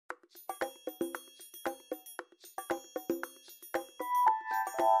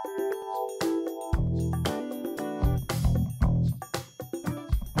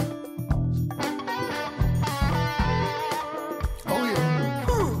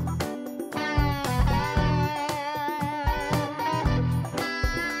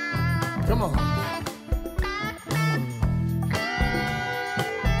Come on.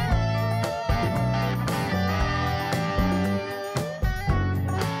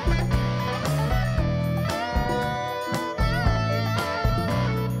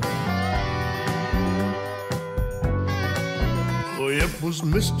 It was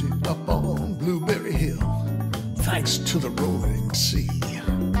misty up on Blueberry Hill, thanks to the rolling sea.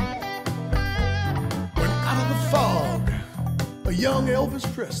 When out of the fog, a young Elvis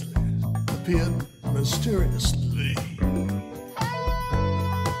Presley appeared mysteriously.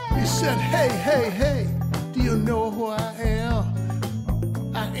 He said, "Hey, hey, hey, do you know who I am?"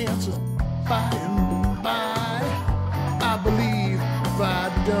 I answered, "By and by, I believe if I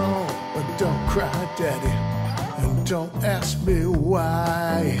don't, but don't cry, Daddy. And don't ask me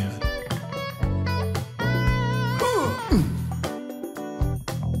why."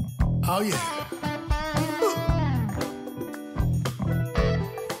 Oh yeah.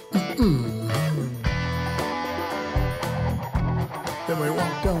 Then we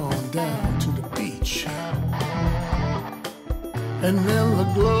walked on down to the beach, and in the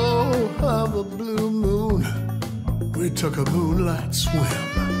glow of a blue moon, we took a moonlight swim.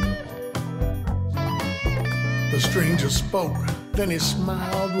 The stranger spoke, then he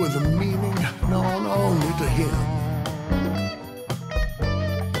smiled with a meaning known only to him.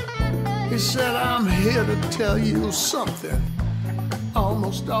 He said, "I'm here to tell you something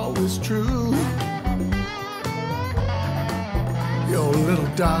almost always true. Your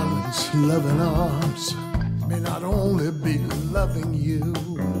little darling's loving arms may not only be loving you."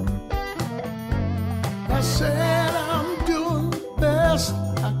 I said, "I'm doing the best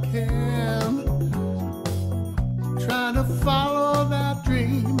I can, trying to follow that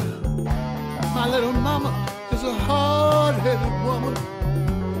dream. My little mama is a hard-headed woman,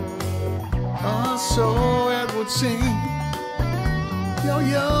 so it would seem. You're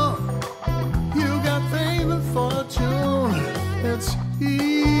young, you got fame and fortune, it's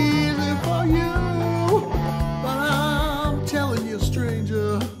easy for you. But I'm telling you,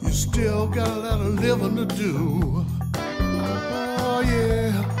 stranger, you still got a lot of living to do. Oh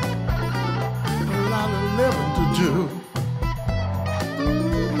yeah, a lot of living to do."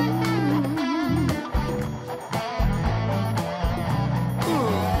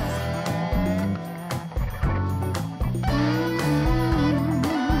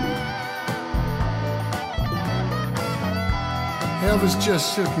 Elvis just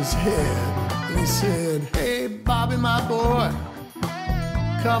shook his head and he said, "Hey, Bobby, my boy,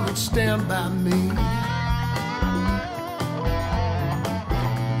 come and stand by me.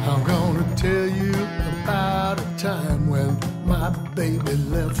 I'm gonna tell you about a time when my baby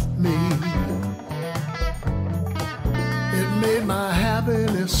left me. It made my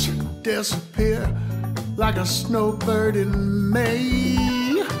happiness disappear like a snowbird in May.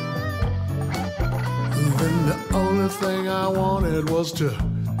 And the only thing I wanted was to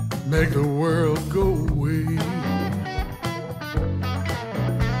make the world go away."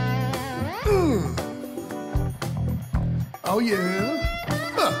 Oh yeah,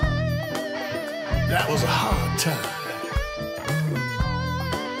 that was a hard time.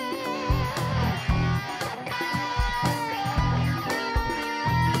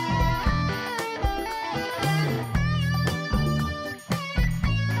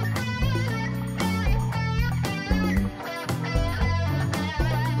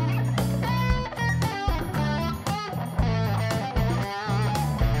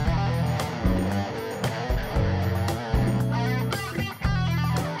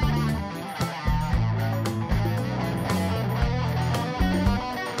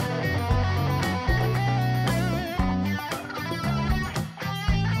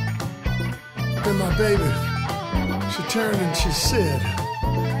 Then my baby, she turned and she said,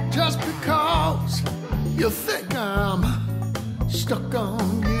 "Just because you think I'm stuck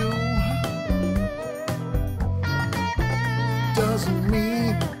on you doesn't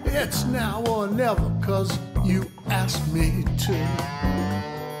mean it's now or never, 'cause you asked me to.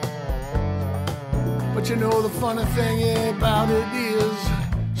 But you know the funny thing about it is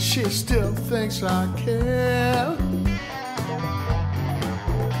she still thinks I care.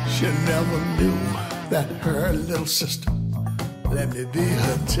 She never knew that her little sister let me be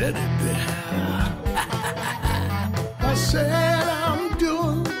her teddy bear." I said, "I'm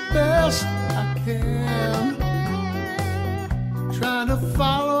doing the best I can, trying to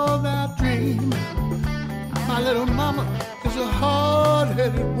follow that dream. My little mama is a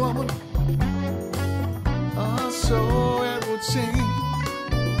hard-headed woman, so it would seem.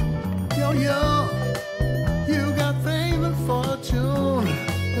 You're young, you got fame and fortune,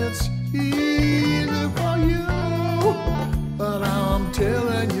 it's easy for you. But I'm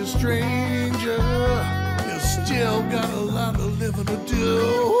telling you, stranger, to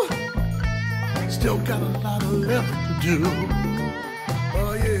do. Still got a lot of living to do.